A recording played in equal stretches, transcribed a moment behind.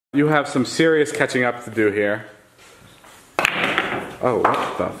You have some serious catching up to do here. Oh,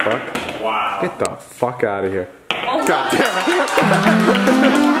 what the fuck? Wow. Get the fuck out of here. Oh, God damn it.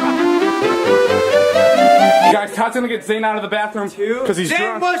 You guys, Todd's gonna get Zane out of the bathroom because he's drunk.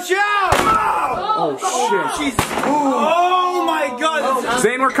 Zane, watch out! Oh, shit. Oh my god.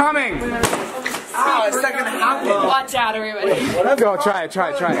 Zane, we're coming. Oh, it's not gonna happen. Watch out, everybody. Go, try it.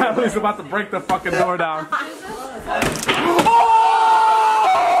 Natalie's about to break the fucking door down.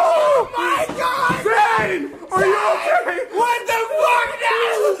 Oh my god! Zane! Are you okay? What the fuck now?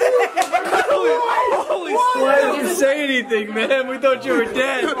 Holy Why didn't you say anything, man? We thought you were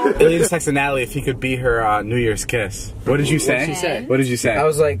dead. Billy just texted Natalie if he could be her New Year's kiss. What did you say? What did she say? What did you say? I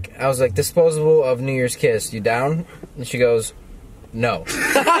was like, disposable of New Year's kiss. You down? And she goes, no.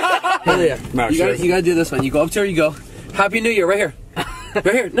 Yeah. No, you gotta do this one. You go up to her, you go, Happy New Year, right here.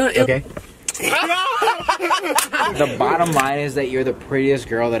 Right here. No, Okay. The bottom line is that you're the prettiest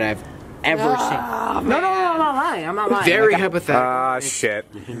girl that I've ever seen. No, I'm not lying. I'm not lying. Very hypothetical. Ah, shit.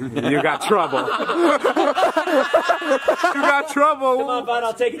 You got trouble. You got trouble. Come on, bud,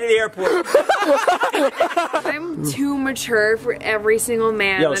 I'll take you to the airport. I'm too mature for every single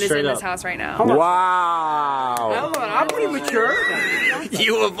man that is in this house right now. Wow. I'm pretty mature.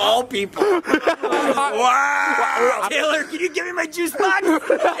 You of all people. Wow. Taylor, can you give me my juice box?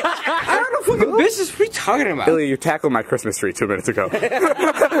 I don't know fucking business. What are you talking about? Billy, you tackled my Christmas tree 2 minutes ago. Yeah,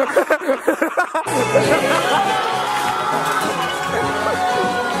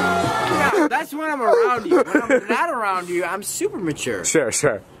 that's when I'm around you. When I'm not around you, I'm super mature. Sure.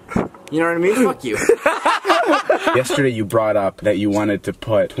 You know what I mean? Fuck you. Yesterday you brought up that you wanted to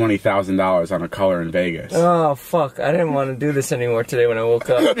put $20,000 on a color in Vegas. Oh, fuck. I didn't want to do this anymore today when I woke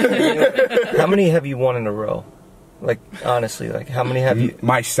up. How many have you won in a row? Like, honestly, like, how many have you...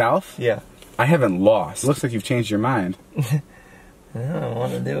 Myself? Yeah. I haven't lost. Looks like you've changed your mind. No, I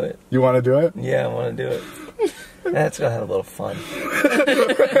want to do it. You want to do it? Yeah, I want to do it. Let's go have a little fun.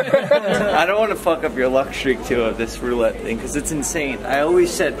 I don't want to fuck up your luck streak too of this roulette thing because it's insane. I always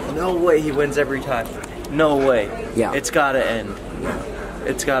said, no way he wins every time. No way. Yeah. It's gotta end.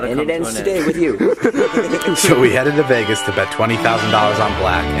 It's gotta And come it ends to an today end. with you. So we headed to Vegas to bet $20,000 on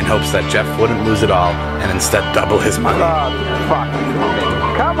black in hopes that Jeff wouldn't lose it all and instead double his money. Fuck.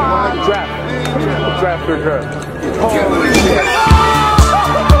 Come on, Jeff. Jeff, you're good. Holy shit.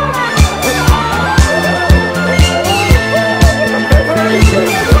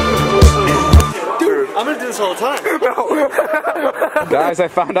 I'm gonna do this all the time. Guys, I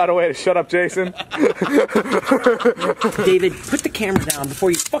found out a way to shut up Jason. David, put the camera down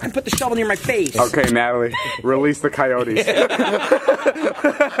before you fucking put the shovel near my face. Okay, Natalie, release the coyotes. We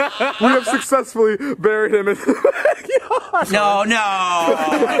have successfully buried him in the backyard. No.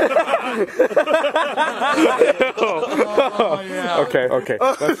 Oh, yeah. Okay.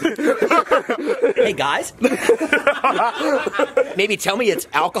 Hey, guys. Maybe tell me it's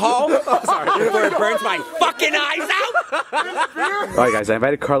alcohol? Sorry, before it burns my fucking eyes out. Alright guys, I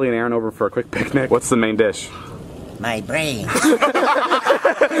invited Carly and Aaron over for a quick picnic. What's the main dish? My brain.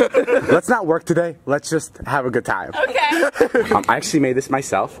 Let's not work today. Let's just have a good time. Okay. I actually made this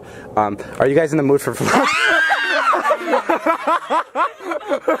myself. Are you guys in the mood for fun?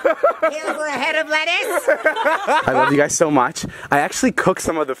 For a head of lettuce? I love you guys so much. I actually cooked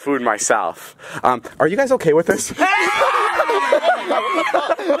some of the food myself. Are you guys okay with this?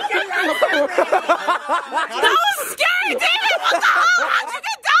 That was scary, David! What the hell? How'd you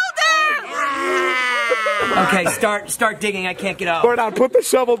get down there? Okay, start digging. I can't get out. Vardon, put the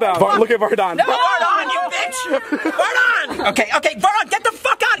shovel down. Look at Vardon. No, Vardon, you bitch! Vardon! Okay, Vardon, get the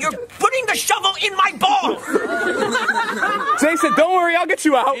fuck out! You're putting the shovel in my balls! Jason, don't worry, I'll get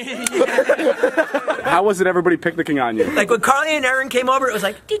you out. How was it everybody picnicking on you? Like when Carly and Aaron came over, it was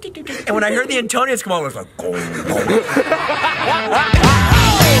like, and when I heard the Antonians come over, it was like,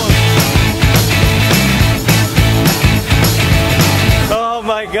 oh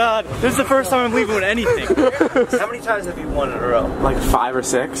my god, this is the first time I'm leaving with anything. How many times have you won in a row? Like 5 or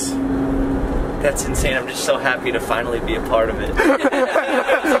 6. That's insane. I'm just so happy to finally be a part of it.